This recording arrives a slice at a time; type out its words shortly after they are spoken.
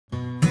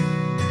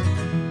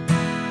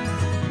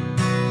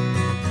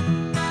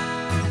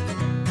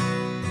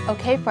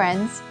Okay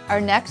friends,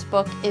 our next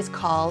book is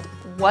called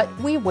What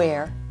We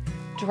Wear,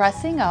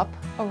 Dressing Up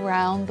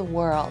Around the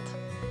World.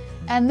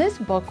 And this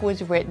book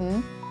was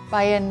written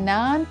by a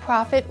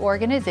non-profit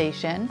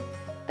organization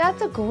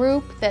that's a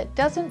group that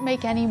doesn't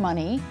make any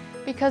money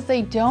because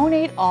they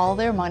donate all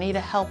their money to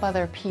help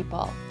other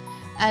people.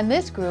 And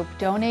this group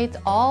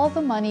donates all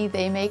the money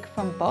they make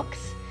from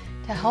books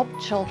to help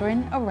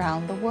children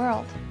around the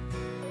world.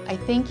 I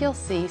think you'll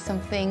see some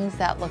things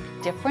that look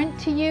different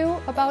to you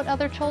about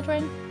other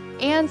children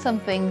and some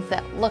things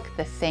that look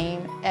the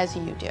same as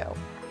you do.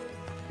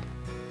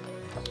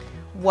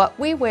 What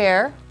We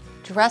Wear,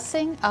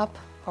 Dressing Up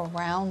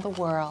Around the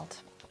World.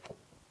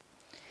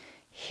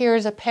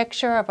 Here's a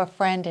picture of a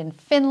friend in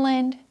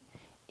Finland,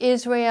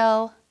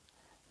 Israel,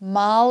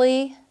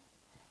 Mali,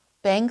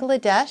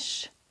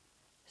 Bangladesh,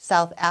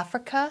 South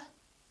Africa,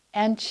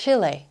 and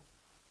Chile.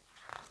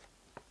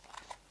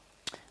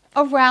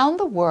 Around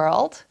the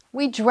world,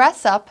 we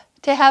dress up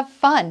to have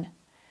fun.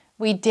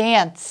 We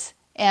dance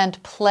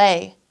and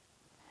play.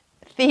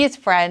 These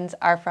friends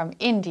are from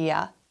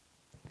India,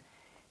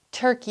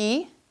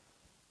 Turkey,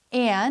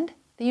 and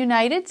the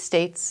United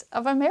States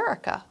of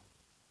America.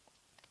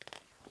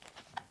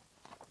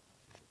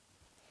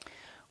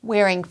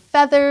 Wearing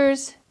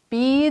feathers,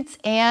 beads,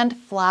 and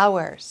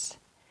flowers.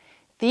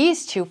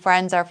 These two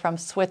friends are from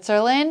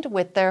Switzerland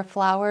with their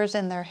flowers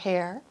in their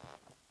hair,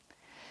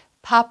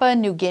 Papua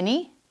New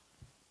Guinea,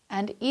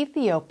 and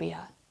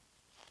Ethiopia.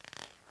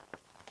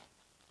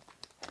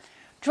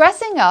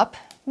 Dressing up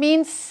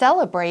means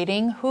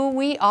celebrating who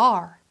we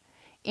are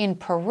in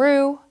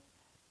Peru,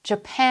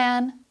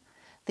 Japan,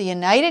 the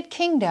United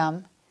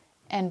Kingdom,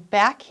 and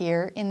back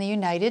here in the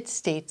United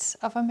States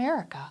of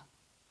America.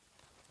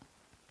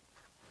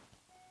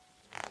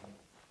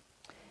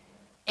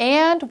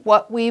 And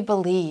what we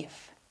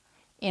believe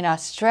in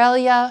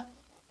Australia,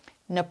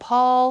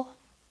 Nepal,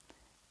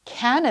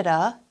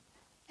 Canada,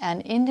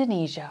 and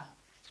Indonesia.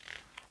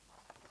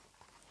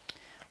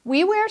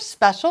 We wear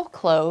special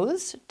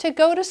clothes to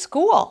go to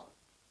school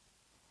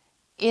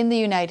in the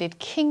United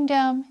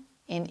Kingdom,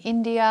 in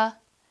India,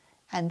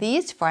 and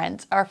these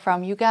friends are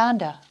from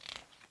Uganda.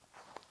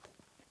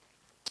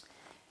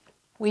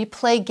 We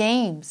play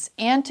games,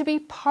 and to be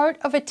part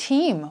of a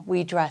team,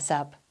 we dress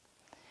up.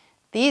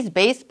 These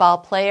baseball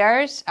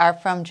players are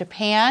from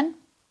Japan.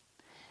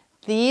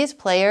 These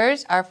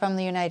players are from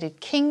the United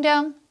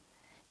Kingdom.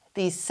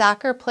 These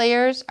soccer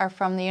players are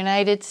from the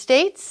United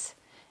States.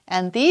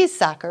 And these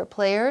soccer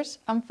players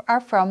are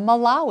from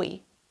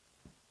Malawi.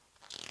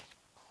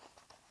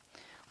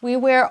 We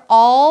wear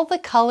all the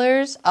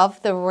colors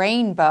of the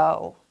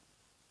rainbow.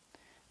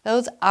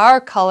 Those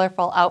are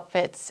colorful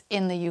outfits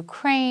in the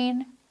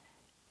Ukraine,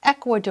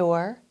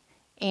 Ecuador,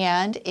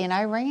 and in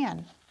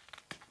Iran.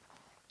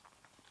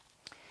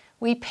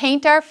 We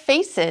paint our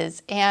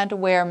faces and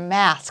wear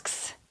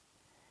masks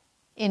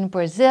in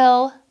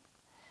Brazil,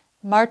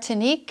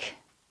 Martinique,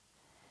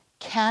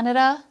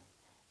 Canada,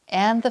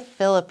 and the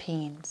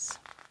Philippines.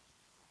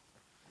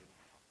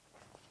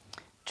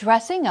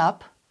 Dressing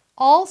up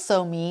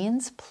also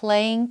means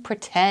playing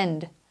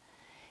pretend.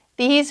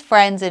 These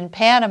friends in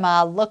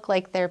Panama look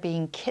like they're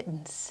being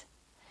kittens.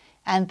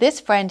 And this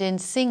friend in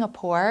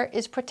Singapore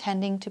is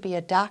pretending to be a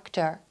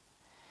doctor.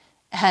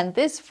 And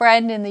this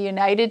friend in the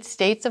United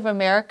States of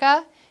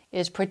America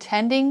is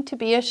pretending to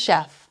be a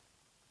chef.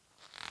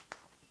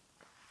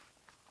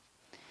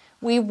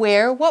 We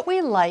wear what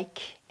we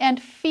like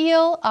and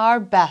feel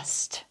our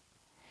best.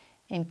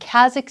 In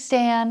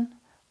Kazakhstan,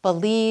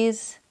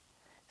 Belize,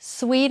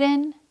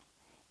 Sweden,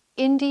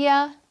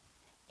 India,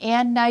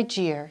 and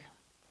Nigeria.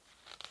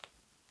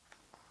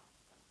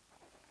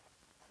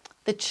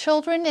 The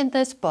children in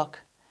this book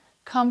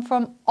come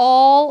from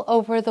all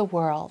over the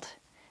world.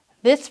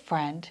 This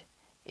friend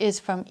is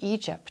from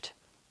Egypt.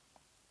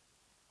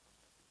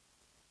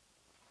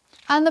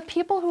 And the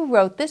people who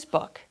wrote this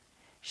book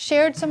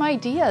shared some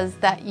ideas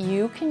that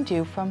you can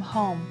do from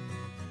home.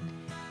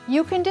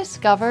 You can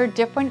discover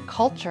different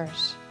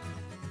cultures.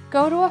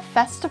 Go to a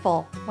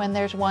festival when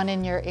there's one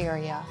in your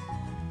area.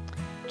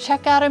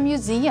 Check out a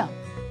museum.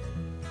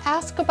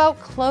 Ask about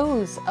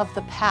clothes of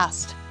the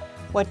past.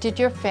 What did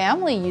your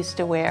family used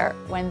to wear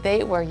when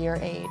they were your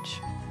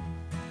age?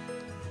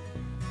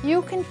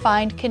 You can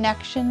find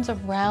connections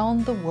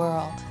around the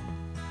world.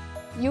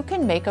 You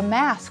can make a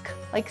mask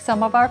like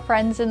some of our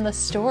friends in the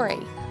story.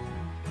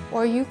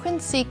 Or you can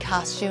see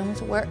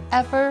costumes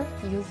wherever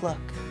you look.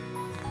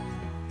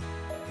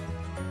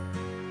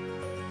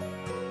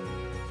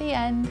 The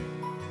end.